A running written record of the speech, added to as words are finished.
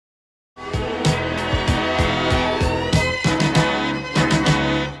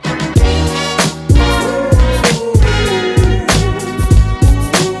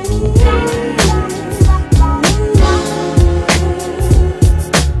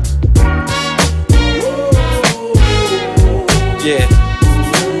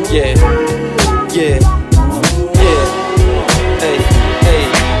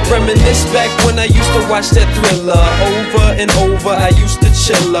when I used to watch that Thriller over and over. I used to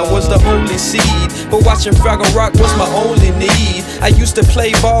chill, I was the only seed, but watching Fraggle Rock was my only need. I used to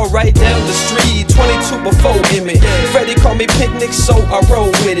play ball right down the street, 22 before Emmett. Freddie called me Picnic, so I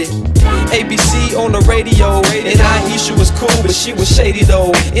rolled with it. ABC on the radio, and Aisha was cool, but she was shady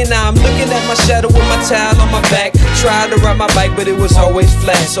though. And now I'm looking at my shadow with my towel on my back. Tried to ride my bike, but it was always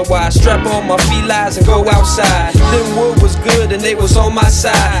flat. So I strap on my felines and go outside. Then wood was good and they was on my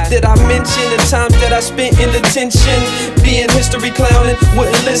side. Did I mention the times that I spent in detention? Being history clowning,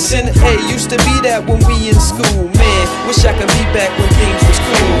 wouldn't listen. Hey, used to be that when we in school, man. Wish I could be back when things was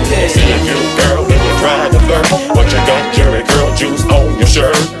cool. Yeah. Seeing you, girl, and you're trying to flirt, but you got Jerry curl juice on your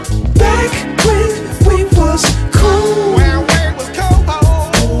shirt. Back when we was cool. When we was cool.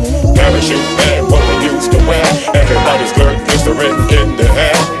 Parachute band, what we used to wear. Everybody's flirt, glycerin in the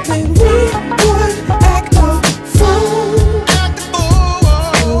hair. When we would act a fool.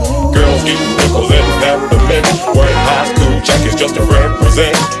 Girls eating nickels and peppermint, wearing high school jackets just to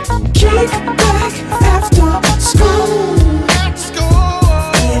represent. Kick back after school.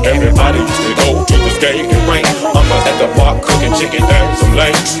 Everybody used to go to the skating rink. I'm at the park cooking chicken and some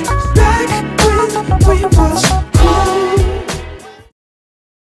legs.